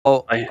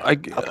Well, I I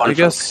upon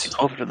guess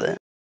over that.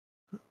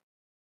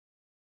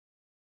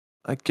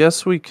 I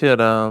guess we could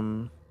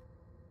you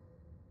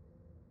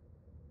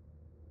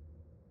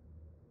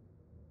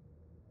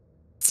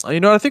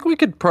know, I think we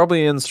could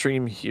probably end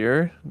stream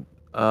here.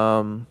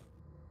 But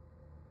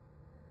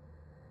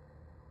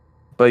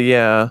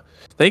yeah,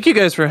 thank you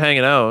guys for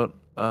hanging out.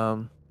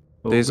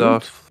 Days good.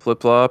 off,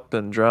 Flip Flop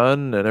and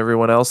Drun and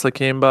everyone else that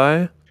came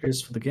by.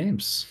 Cheers for the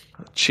games.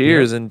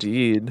 Cheers,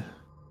 indeed.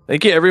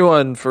 Thank you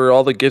everyone for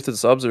all the gifted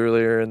subs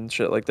earlier and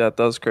shit like that.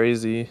 That was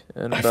crazy.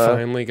 And I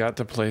finally got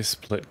to play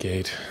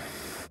Splitgate.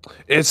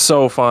 It's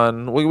so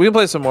fun. We can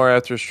play some more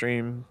after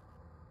stream.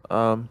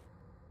 Appreciate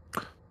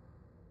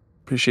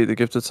the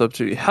gifted sub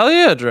too. Hell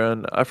yeah,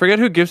 Drone. I forget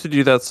who gifted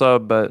you that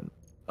sub, but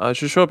it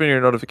should show up in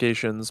your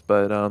notifications.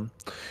 But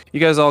you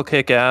guys all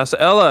kick ass.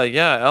 Ella,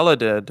 yeah, Ella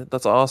did.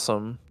 That's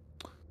awesome.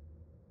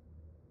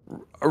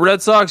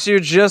 Red Sox, you're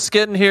just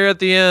getting here at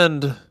the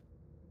end.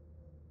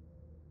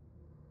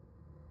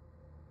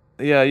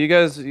 Yeah, you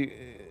guys,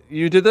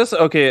 you did this?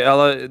 Okay,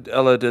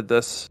 Ella did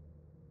this.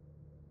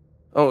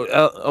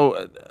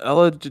 Oh,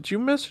 Ella, did you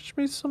message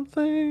me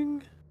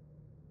something?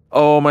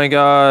 Oh my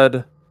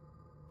god.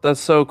 That's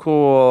so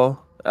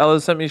cool.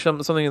 Ella sent me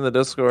something in the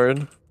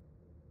Discord.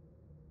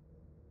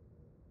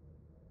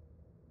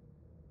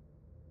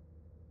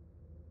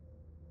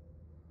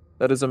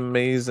 That is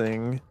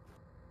amazing.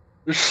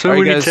 There's so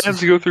many tabs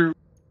to go through.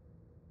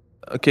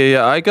 Okay,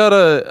 yeah, I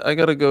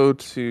gotta go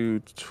to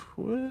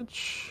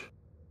Twitch.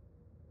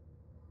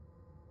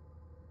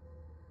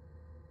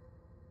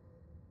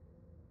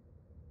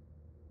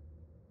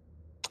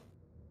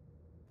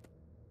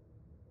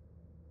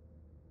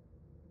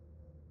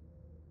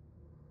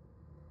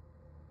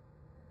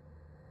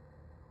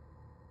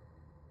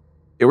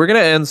 Yeah, we're gonna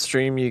end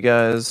stream, you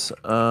guys.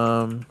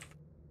 And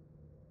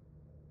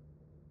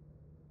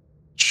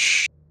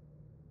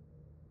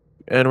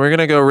we're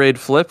gonna go raid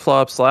Flip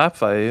Flop Slap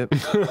Fight.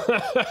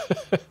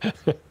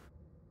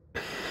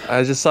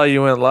 I just saw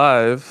you went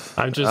live.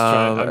 I'm just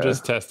I'm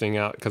just testing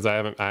out because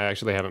I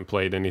actually haven't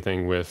played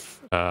anything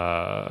with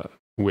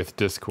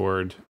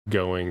Discord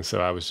going,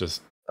 so I was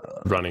just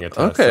running a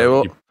test. Okay,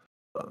 so well,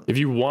 if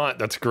you want,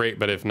 that's great,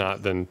 but if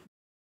not, then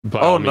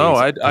oh no,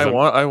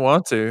 I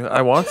want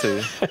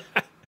to.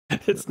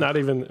 It's not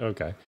even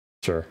okay.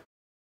 Sure.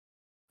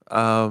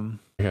 I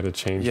gotta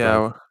change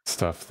my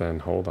stuff then.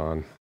 Hold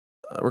on.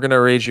 We're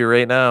gonna rage you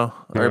right now.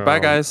 All right, bye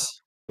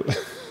guys.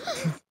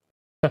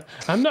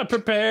 I'm not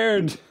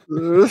prepared.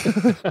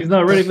 He's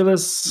not ready for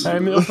this.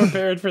 I'm ill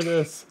prepared for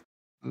this.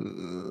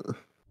 Oh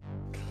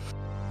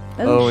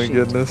my shit.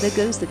 goodness. There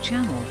goes the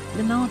channel.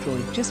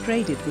 Lenardroid just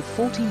raided with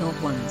 14 odd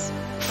ones.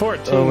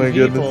 14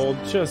 people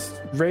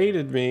just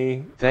raided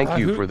me. Thank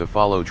you for the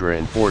follow,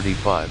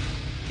 Dran45.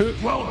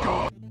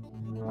 Welcome.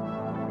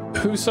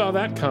 Who saw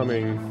that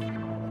coming?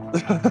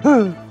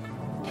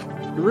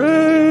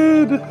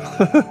 Raid.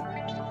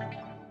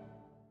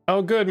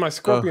 Oh, good. My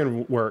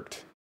Scorpion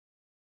worked.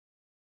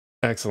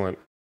 Excellent.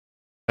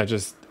 I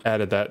just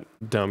added that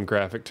dumb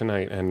graphic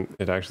tonight, and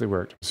it actually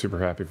worked. I'm super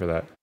happy for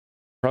that.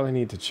 Probably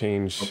need to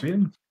change.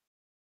 Scorpion?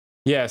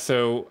 Yeah,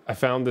 so I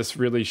found this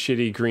really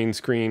shitty green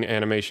screen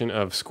animation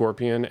of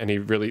Scorpion, and he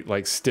really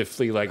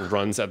stiffly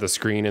runs at the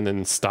screen and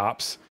then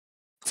stops.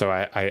 So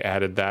I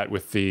added that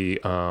with the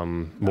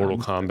Mortal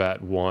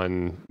Kombat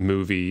 1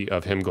 movie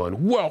of him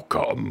going,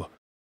 "Welcome!"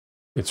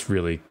 It's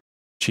really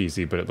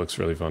cheesy, but it looks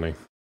really funny.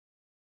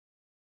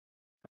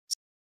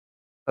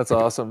 That's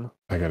awesome.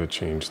 I gotta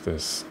change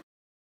this.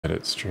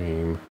 Edit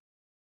stream.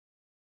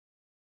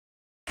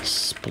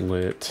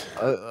 Split.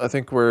 I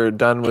think we're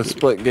done with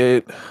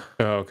Splitgate.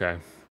 Oh, okay.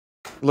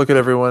 Look at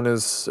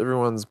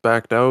everyone's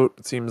backed out.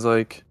 It seems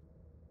like.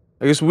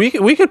 I guess we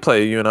could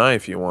play you and I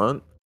if you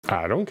want.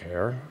 I don't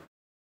care.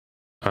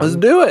 Let's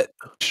do it.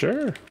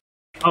 Sure.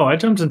 Oh, I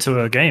jumped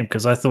into a game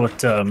because I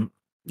thought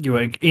you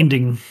were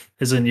ending,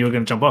 as in you were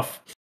going to jump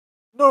off.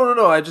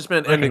 No. I just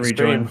meant ending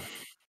rejoin. stream.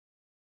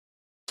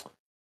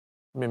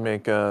 Let me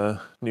make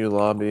a new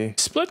lobby.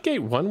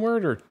 Splitgate, one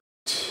word or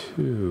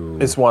two?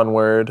 It's one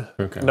word.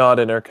 Okay. Not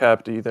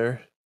intercapped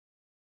either.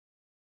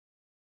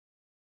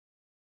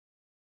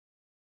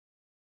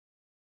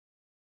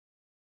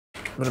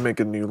 I'm gonna make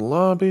a new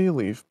lobby.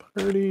 Leave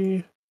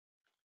party.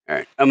 All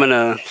right, I'm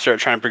gonna start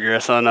trying to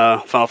progress on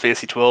Final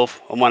Fantasy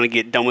 12. I want to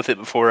get done with it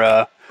before.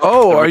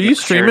 Oh, are you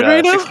streaming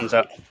right now? Comes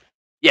out.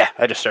 Yeah,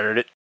 I just started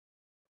it.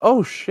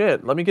 Oh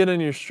shit! Let me get in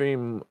your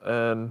stream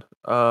and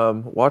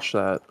watch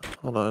that.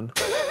 Hold on.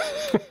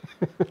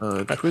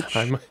 Twitch.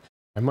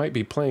 I might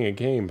be playing a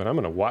game, but I'm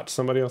gonna watch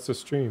somebody else's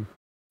stream.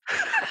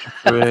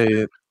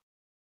 Great.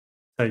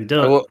 How you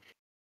doing?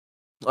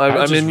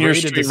 I'm in your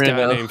stream this right guy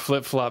now. named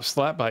Flip Flop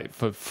Slapbite,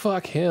 but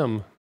fuck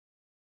him.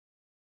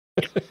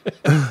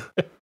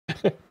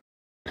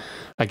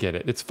 I get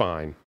it. It's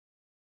fine.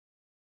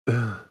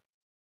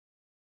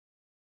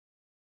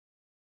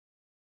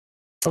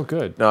 Oh,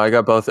 good. No, I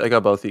got both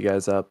of you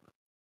guys up.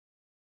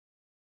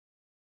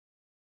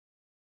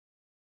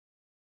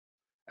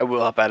 I will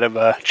hop out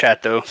of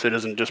chat though, so it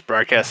doesn't just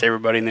broadcast to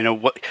everybody and they know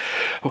what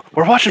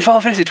we're watching.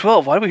 Final Fantasy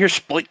 12. Why do we hear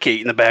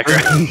Splitgate in the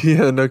background?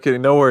 Yeah, no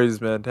kidding. No worries,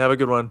 man. Have a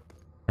good one.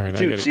 All right,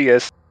 Dude, see you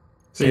guys.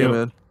 See you,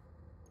 man.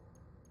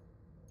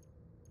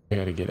 I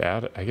gotta get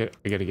out. I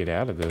gotta get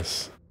out of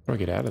this. How do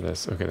I get out of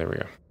this? Okay, there we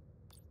go.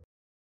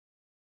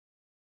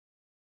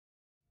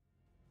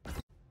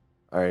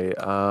 All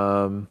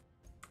right.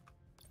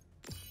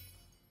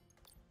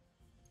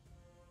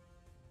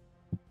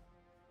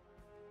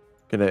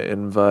 Gonna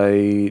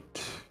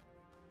invite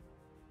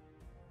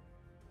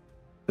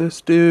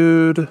this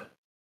dude.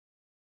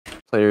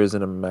 Players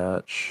in a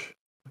match.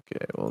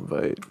 Okay, we'll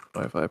invite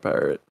Wi-Fi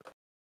Pirate.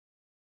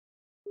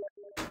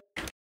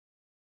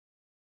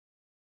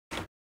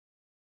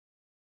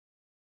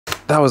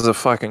 That was a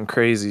fucking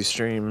crazy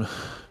stream.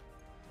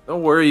 No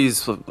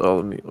worries.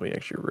 Oh, let me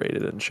actually rate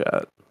it in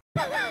chat.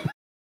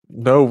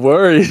 No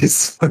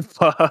worries,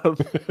 Bob.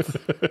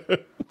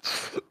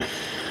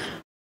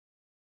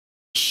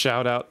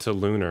 Shout out to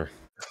Lunar.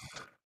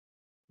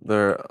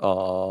 They're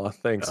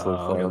thanks,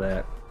 Oh, look at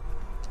that.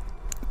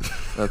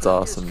 That's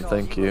awesome.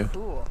 Thank you.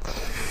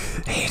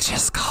 He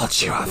just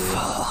called you a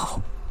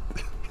fool.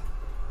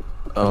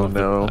 Oh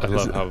no. I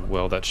love how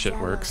well that shit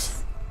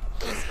works.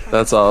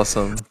 That's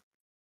awesome.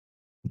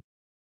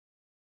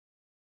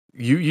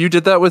 You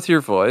did that with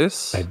your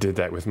voice? I did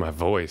that with my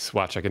voice.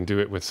 Watch, I can do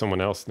it with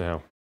someone else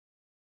now.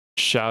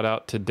 Shout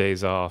out to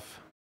Days Off.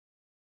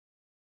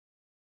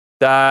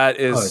 That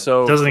is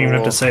so Doesn't even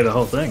have to cool. say the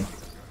whole thing.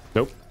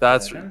 Nope.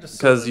 That's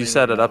because you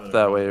set it up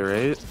that way,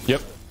 right?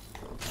 Yep.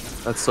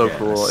 That's so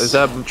cool. Is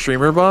that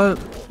streamer bot?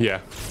 Yeah.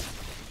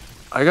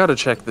 I gotta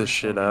check this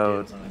shit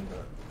out.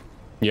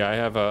 Yeah, I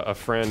have a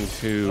friend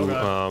who,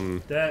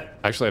 That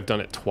actually I've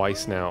done it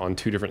twice now on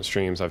 2 different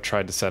streams. I've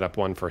tried to set up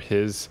one for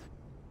his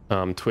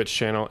Twitch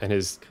channel, and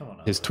his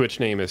Twitch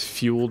name is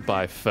Fueled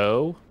by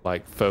Foe,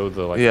 like Foe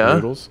the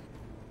noodles.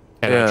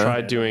 And I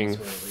tried doing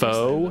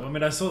Foe, I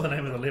mean, I saw the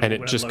name of the level and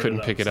it just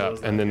couldn't pick it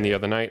up. And then the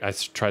other night, I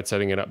tried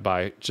setting it up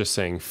by just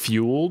saying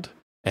Fueled,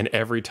 and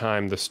every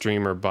time the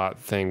streamer bot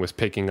thing was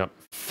picking up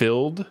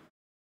Filled.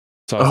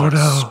 So I was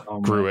like,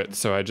 screw it.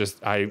 So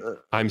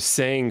I'm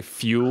saying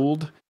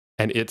Fueled,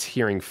 and it's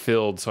hearing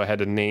Filled, so I had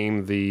to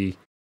name the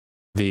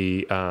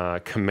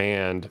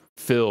command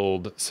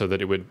Filled so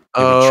that it would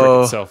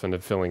trick itself into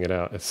filling it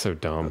out. It's so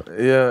dumb.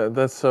 Yeah,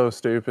 that's so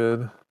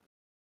stupid.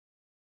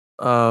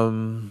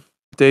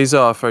 Days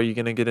Off, are you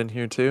gonna get in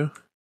here too?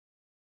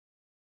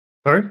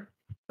 Sorry?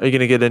 Are you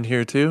gonna get in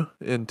here too?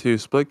 Into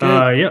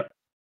Splitgate? Yeah.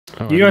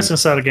 Oh, You guys can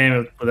start a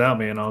game without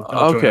me, and I'll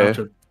join Okay.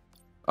 after.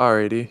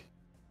 Alrighty.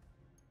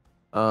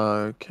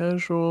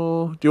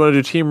 Casual. Do you want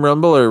to do Team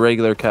Rumble or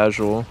regular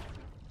casual?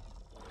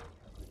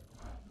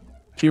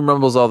 Team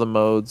Rumble's all the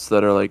modes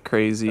that are like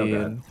crazy,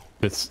 and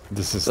This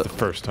is the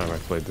first time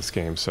I've played this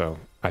game, so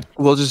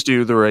we'll just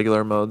do the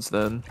regular modes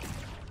then.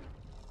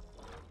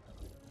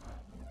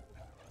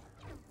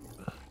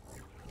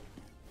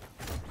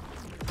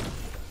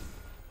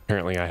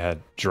 apparently I had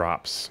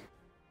drops.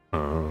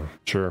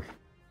 Sure.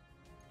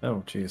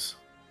 Oh, jeez.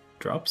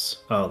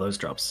 Drops? Oh, those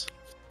drops.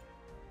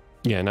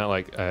 Yeah, not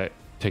like I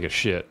take a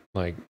shit.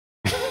 Like,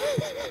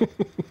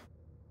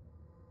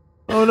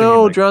 Oh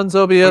no, like, John's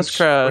OBS Which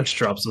crashed.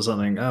 drops or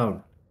something?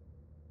 Oh,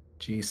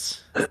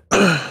 jeez.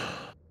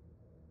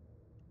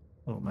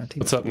 Oh, my team.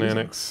 what's up,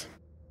 Nanix?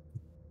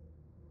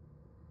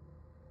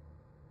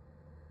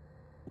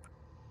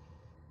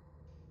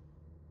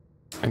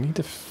 I need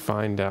to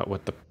find out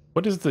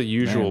what is the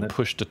usual that-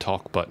 push to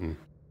talk button.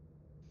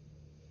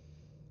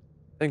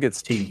 I think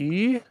it's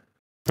T.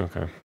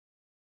 Okay.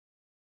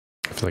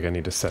 I feel like I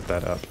need to set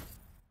that up.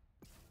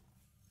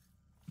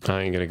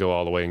 I ain't gonna go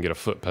all the way and get a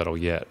foot pedal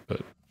yet,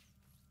 but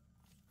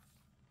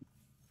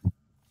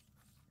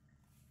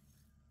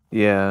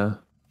Yeah.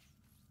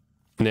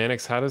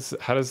 Nanix,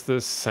 how does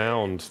this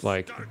sound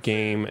like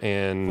game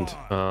and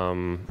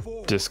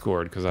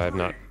Discord? Because I have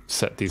not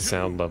set these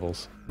sound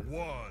levels.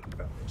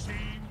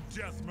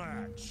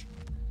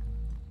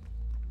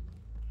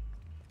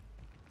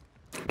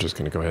 I'm just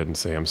gonna go ahead and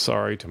say I'm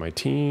sorry to my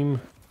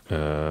team.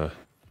 No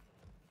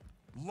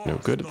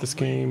good at this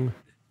game.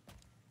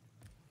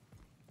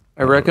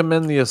 I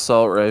recommend the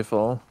assault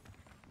rifle.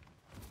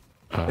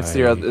 It's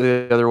the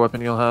other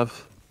weapon you'll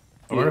have.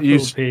 I wonder if You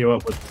it'll pair you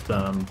up with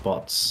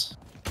bots.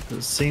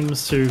 It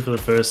seems to for the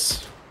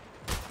first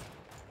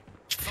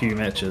few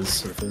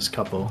matches, or the first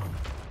couple.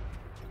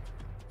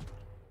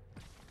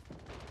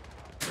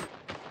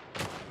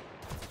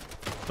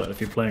 But if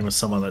you're playing with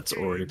someone that's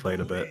already played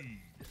a bit,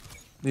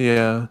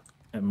 Yeah.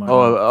 it might.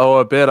 Oh,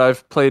 a bit.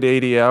 I've played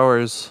 80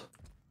 hours.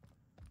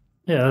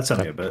 Yeah, that's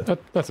only a bit.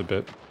 That's a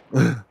bit.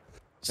 Just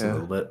a Yeah.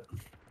 little bit.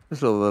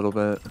 Just a little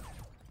bit.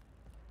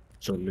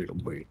 Just a little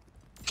bit.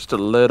 Just a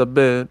little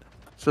bit.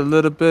 Just a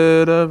little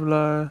bit of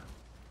life.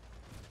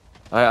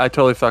 I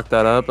totally fucked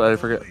that up. I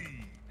forget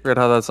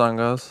how that song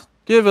goes.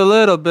 Give a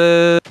little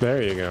bit.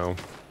 There you go.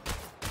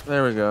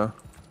 There we go.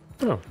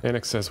 Oh,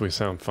 Nanix says we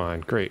sound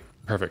fine. Great.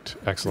 Perfect.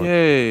 Excellent.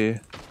 Yay.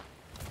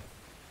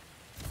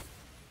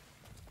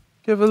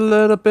 Give a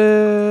little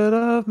bit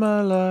of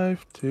my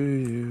life to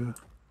you.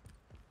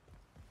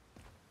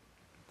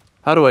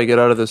 How do I get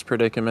out of this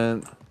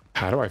predicament?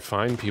 How do I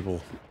find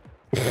people?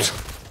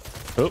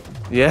 Oh,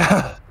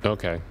 Yeah.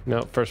 okay.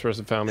 No, first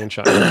person found me and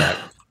shot me in the back.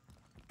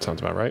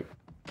 Sounds about right.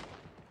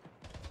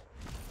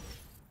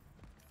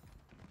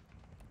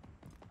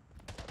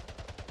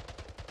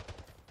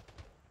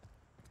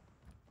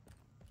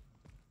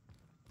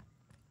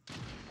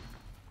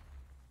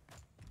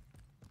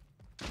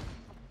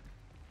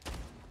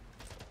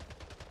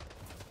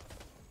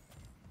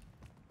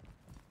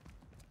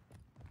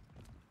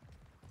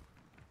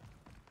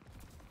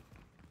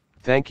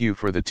 Thank you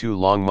for the 2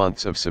 long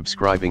months of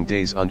subscribing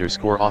days_off_gaming.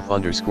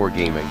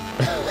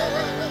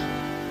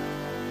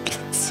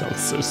 Sounds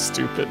so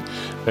stupid.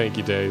 Thank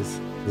you, Days.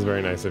 It's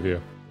very nice of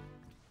you.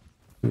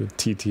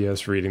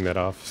 TTS reading that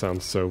off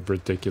sounds so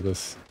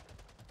ridiculous.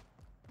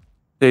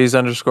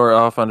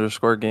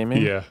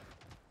 Days_off_gaming. Yeah.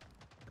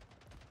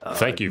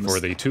 Thank you for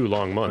the 2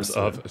 long months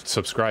of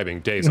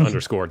subscribing.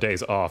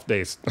 Days_days off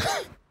days.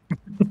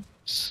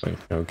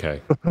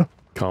 Okay.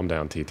 Calm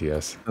down,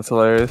 TTS. That's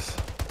hilarious.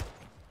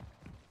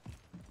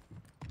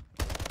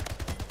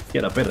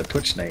 Get a better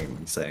Twitch name,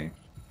 you say.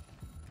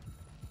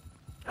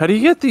 How do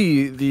you get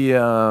the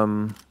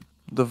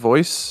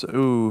voice?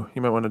 Ooh,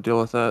 you might want to deal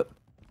with that.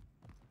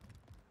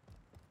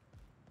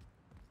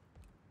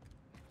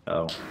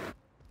 Oh.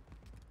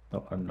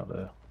 No, I'm not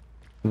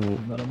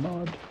a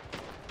mod.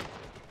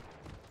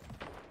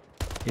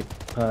 Hip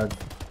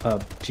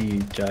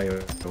PUBG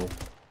Gyro.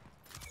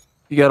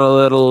 You got a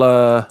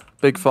little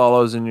big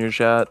follows in your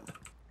chat. Do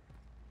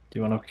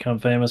you want to become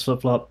famous,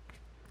 Flip Flop?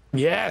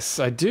 Yes,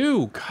 I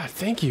do. God,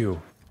 thank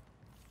you.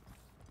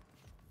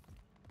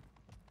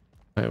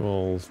 I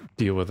will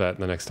deal with that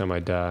the next time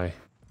I die.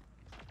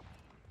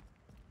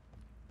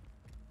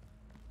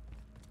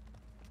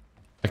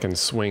 I can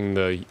swing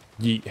the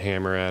yeet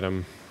hammer at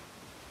him.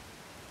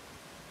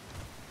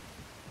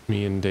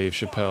 Me and Dave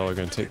Chappelle are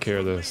going to take care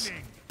of this.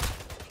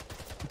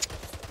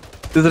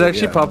 Does it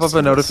actually Yeah, pop up let's a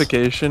do this.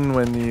 notification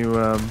when you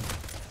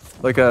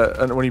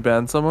when you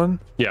ban someone?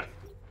 Yeah.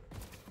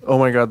 Oh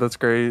my god, that's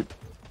great.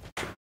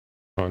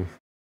 On.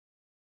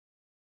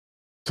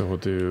 So we'll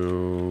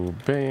do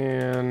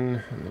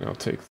ban, and then I'll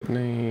take the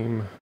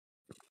name.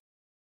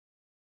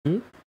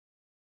 Oop.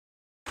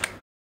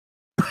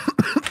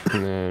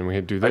 And then we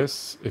do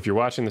this. If you're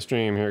watching the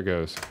stream, here it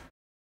goes.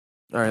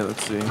 All right,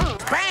 let's see.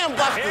 Bam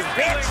busters,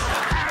 bitch!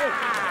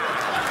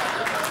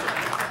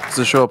 Does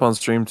it show up on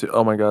stream too?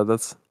 Oh my god,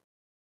 that's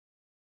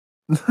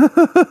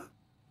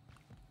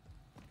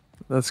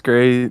that's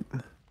great.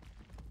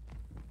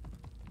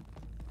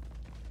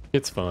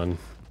 It's fun.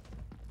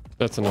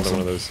 That's another one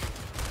of those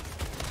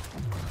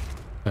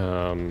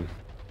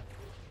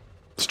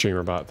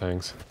streamer bot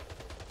things.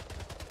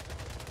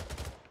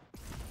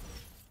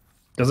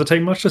 Does it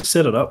take much to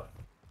set it up?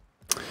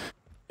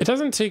 It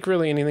doesn't take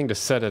really anything to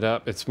set it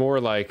up. It's more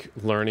like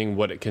learning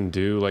what it can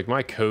do. Like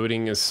my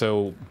coding is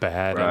so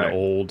bad and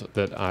old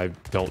that I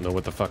don't know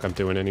what the fuck I'm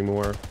doing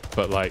anymore.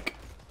 But like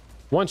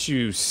once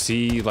you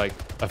see like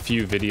a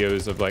few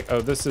videos of like,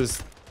 oh, this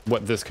is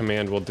what this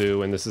command will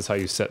do and this is how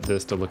you set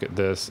this to look at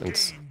this, and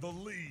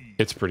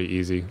it's pretty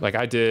easy. Like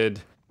I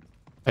did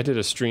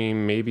a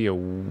stream maybe a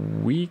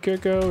week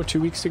ago,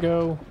 2 weeks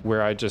ago,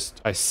 where I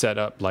set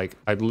up, like,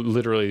 I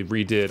literally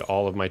redid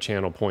all of my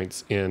channel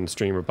points in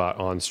StreamerBot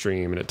on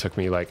stream, and it took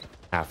me like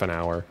half an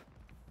hour.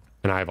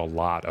 And I have a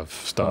lot of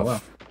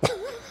stuff. Oh,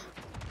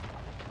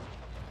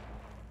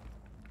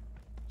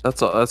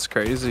 wow. That's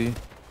crazy.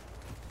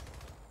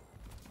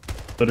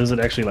 But is it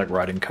actually like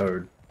writing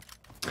code?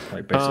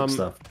 Like basic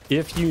stuff?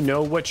 If you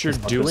know what you're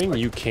It's not just doing, like-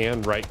 you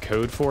can write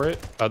code for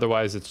it.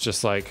 Otherwise, it's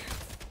just like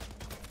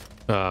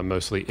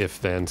mostly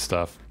if-then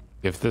stuff.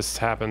 If this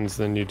happens,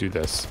 then you do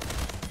this.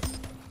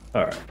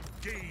 Alright.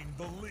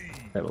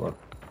 Have a look.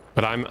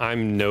 But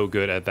I'm no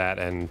good at that,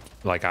 and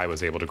like I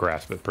was able to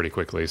grasp it pretty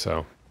quickly.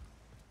 So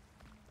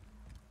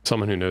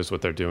someone who knows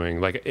what they're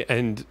doing, like,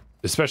 and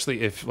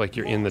especially if like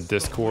you're in the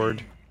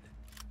Discord,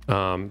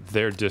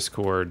 their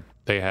Discord,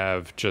 they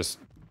have just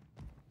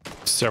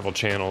several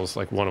channels.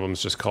 Like one of them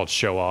is just called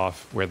Show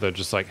Off, where they're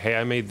just like, hey,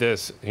 I made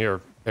this,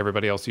 here,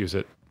 everybody else use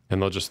it,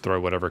 and they'll just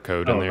throw whatever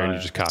code in there and you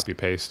just copy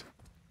paste.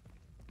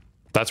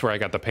 That's where I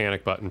got the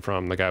panic button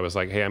from. The guy was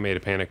like, hey, I made a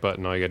panic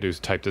button, all you gotta do is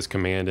type this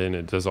command in,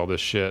 it does all this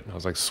shit. And I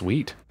was like,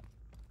 sweet.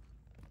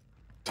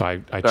 So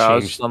I I was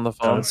changed just on the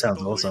Oh, phone. that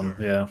sounds awesome.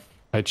 Yeah.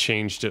 I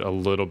changed it a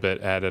little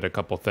bit, added a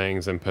couple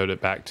things, and put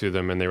it back to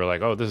them, and they were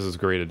like, oh, this is a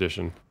great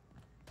addition.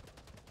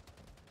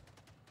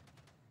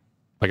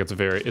 Like it's a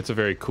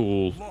very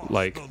cool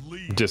like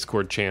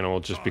Discord channel,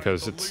 just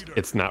because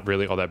it's not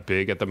really all that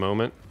big at the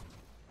moment.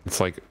 It's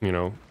like, you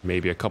know,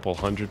 maybe a couple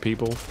hundred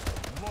people.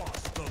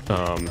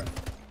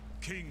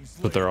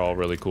 But they're all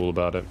really cool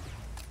about it.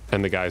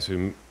 And the guys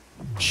who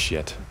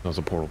shit, that was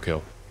a portal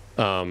kill.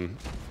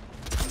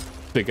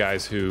 The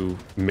guys who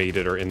made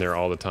it are in there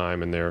all the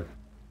time, and they're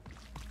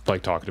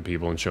like talking to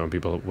people and showing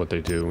people what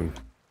they do, and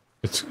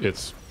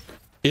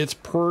it's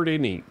pretty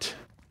neat.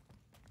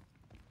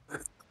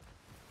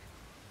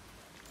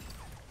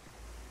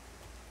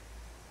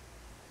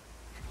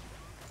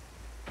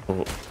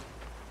 Oh.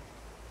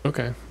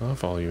 Okay, I'll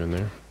follow you in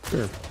there.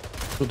 Sure,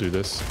 we'll do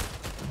this.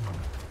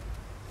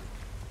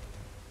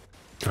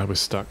 I was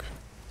stuck.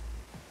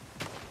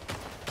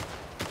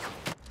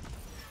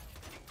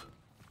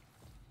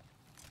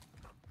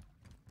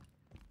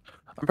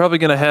 I'm probably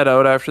gonna head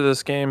out after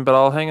this game, but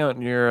I'll hang out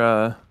in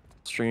your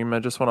stream. I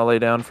just want to lay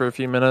down for a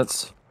few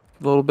minutes,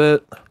 a little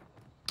bit.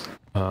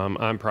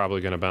 I'm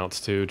probably gonna bounce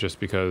too, just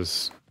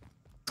because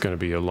it's gonna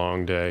be a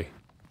long day.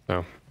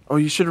 So. Oh,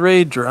 you should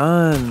raid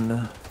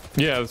Drun.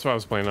 Yeah, that's what I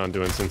was planning on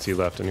doing since he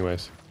left,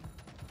 anyways.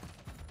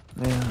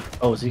 Yeah.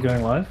 Oh, is he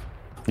going live?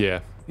 Yeah.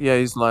 Yeah,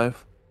 he's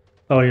live.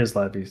 Oh, he is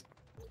live. He's...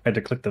 I had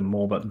to click the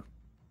more button.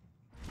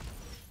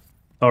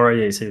 Oh, right,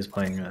 yeah, he was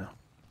playing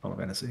Final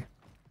Fantasy.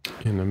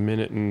 In a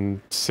minute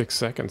and 6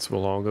 seconds,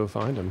 we'll all go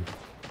find him.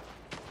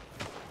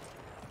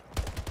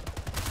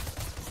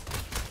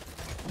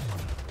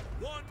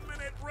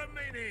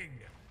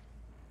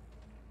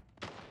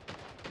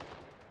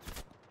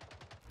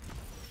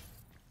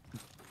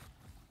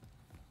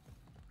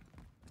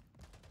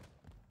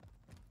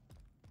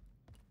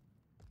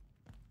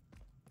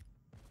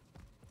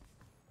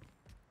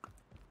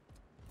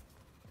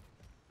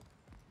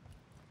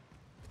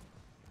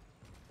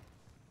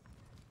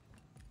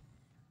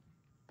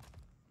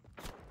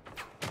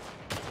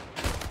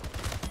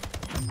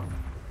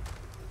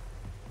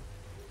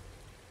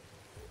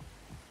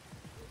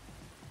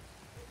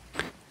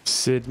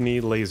 Sydney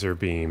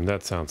Laserbeam.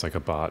 That sounds like a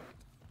bot.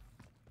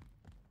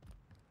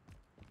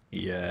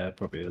 Yeah, it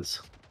probably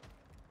is.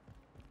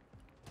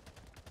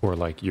 Or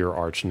like your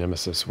arch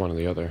nemesis, one or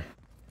the other.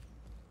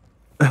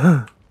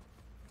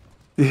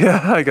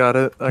 Yeah, I got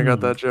it. I got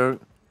that joke.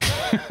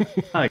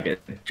 I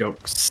get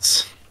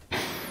jokes.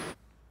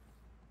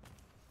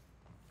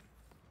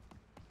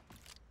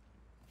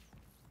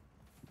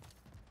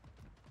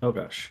 Oh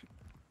gosh.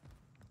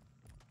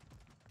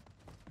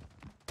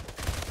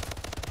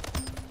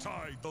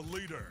 Tied the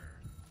leader.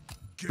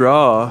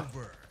 Draw.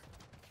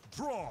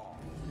 Draw.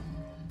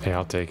 Hey,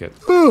 I'll take it.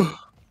 Hey,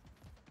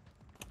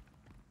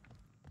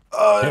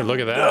 Hey, look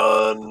at that.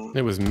 Done.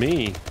 It was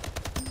me.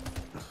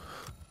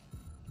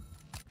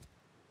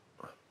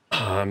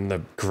 I'm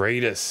the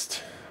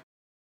greatest.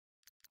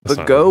 The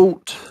That's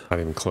goat. Not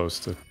even close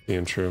to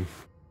being true.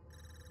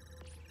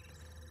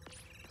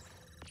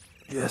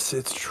 Yes,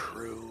 it's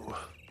true.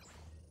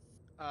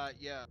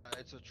 Yeah,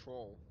 it's a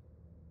troll.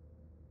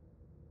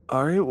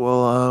 All right,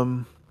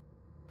 well,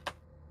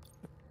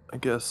 I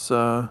guess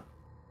I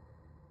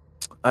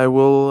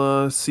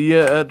will see you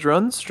at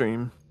Drun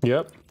stream.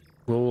 Yep.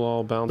 We'll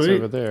all bounce Sweet.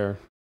 over there.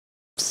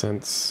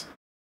 Since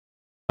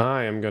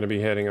I am going to be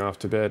heading off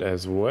to bed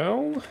as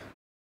well.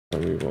 So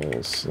we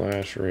will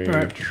slash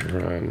rage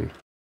run.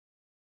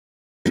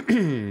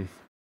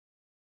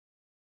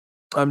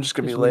 I'm just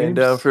gonna be There's laying names.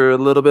 down for a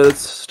little bit. It's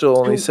still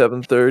only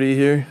 7:30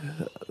 here.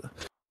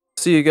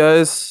 See you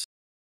guys.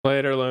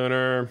 Later,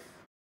 Lunar.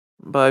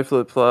 Bye,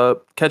 Flip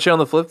Flop. Catch you on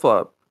the Flip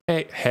Flop.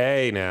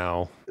 Hey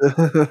now.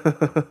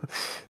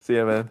 See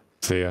ya, man.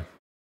 See ya.